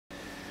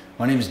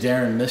My name is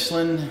Darren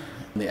Mislin.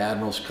 The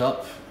Admirals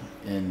Cup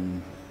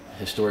in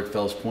historic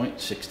Fells Point,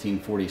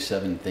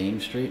 1647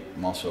 Thames Street.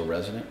 I'm also a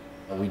resident.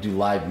 We do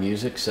live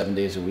music 7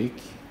 days a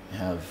week.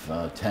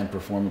 Have 10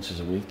 performances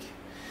a week.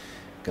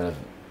 Got a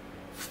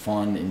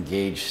fun,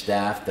 engaged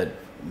staff that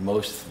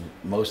most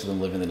of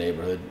them live in the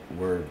neighborhood.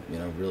 We're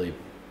really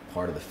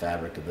part of the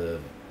fabric of the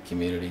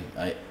community.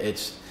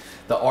 It's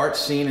the art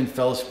scene in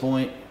Fells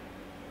Point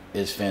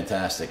is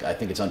fantastic. I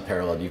think it's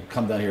unparalleled. You can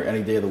come down here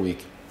any day of the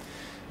week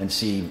and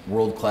see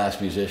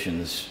world-class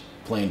musicians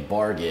playing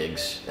bar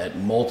gigs at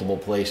multiple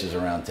places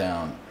around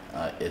town.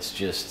 It's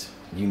just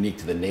unique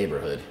to the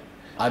neighborhood.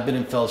 I've been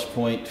in Fells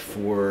Point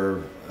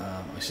for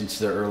since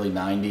the early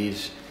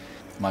 90s.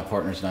 My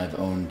partners and I have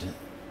owned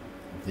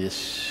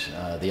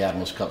the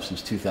Admirals Cup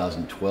since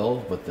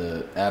 2012, but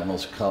the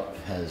Admirals Cup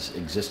has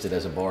existed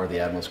as a bar, the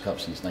Admirals Cup,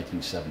 since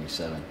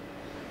 1977.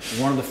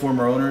 One of the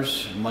former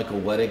owners,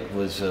 Michael Wedig,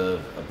 was a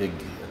big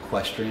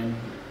equestrian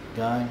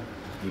guy.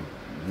 He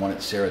won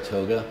at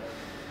Saratoga,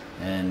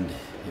 and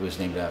it was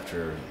named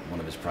after one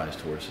of his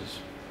prized horses.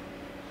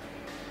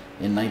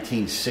 In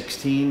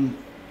 1916,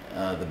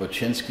 the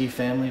Boczynski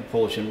family,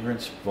 Polish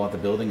immigrants, bought the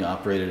building,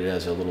 operated it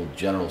as a little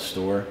general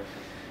store.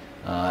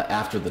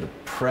 After the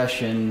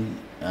Depression,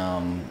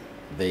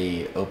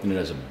 they opened it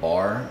as a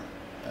bar.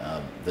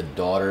 The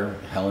daughter,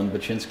 Helen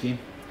Boczynski,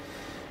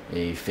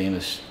 a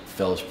famous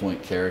Fells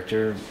Point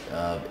character,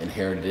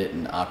 inherited it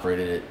and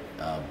operated it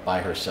by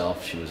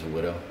herself. She was a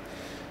widow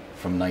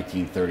from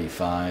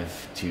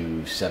 1935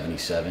 to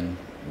 77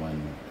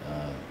 when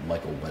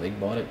Michael Wedig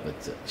bought it,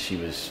 but she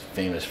was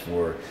famous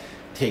for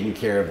taking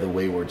care of the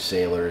wayward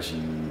sailors,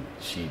 and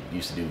she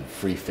used to do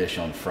free fish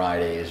on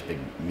Fridays, big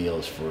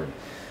meals for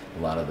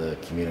a lot of the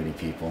community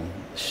people.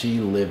 She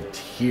lived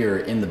here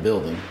in the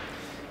building,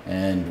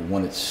 and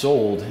when it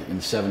sold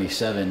in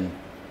 77,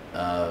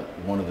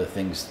 one of the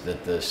things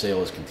that the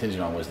sale was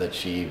contingent on was that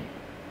she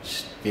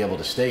be able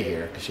to stay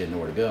here because she had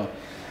nowhere to go.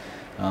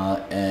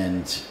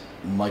 And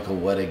Michael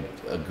Wedig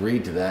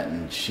agreed to that,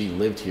 and she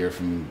lived here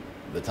from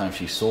the time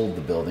she sold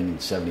the building in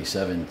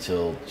 77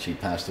 till she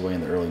passed away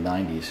in the early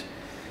 90s.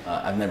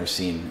 I've never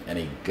seen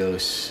any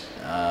ghosts.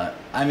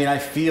 I mean, I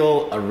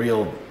feel a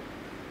real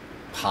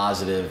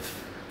positive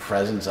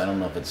presence. I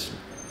don't know if it's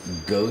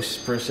ghosts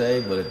per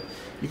se, but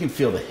you can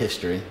feel the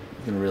history.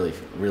 You can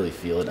really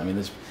feel it. I mean,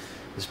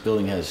 this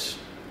building has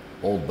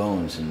old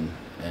bones, and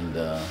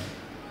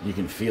you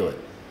can feel it.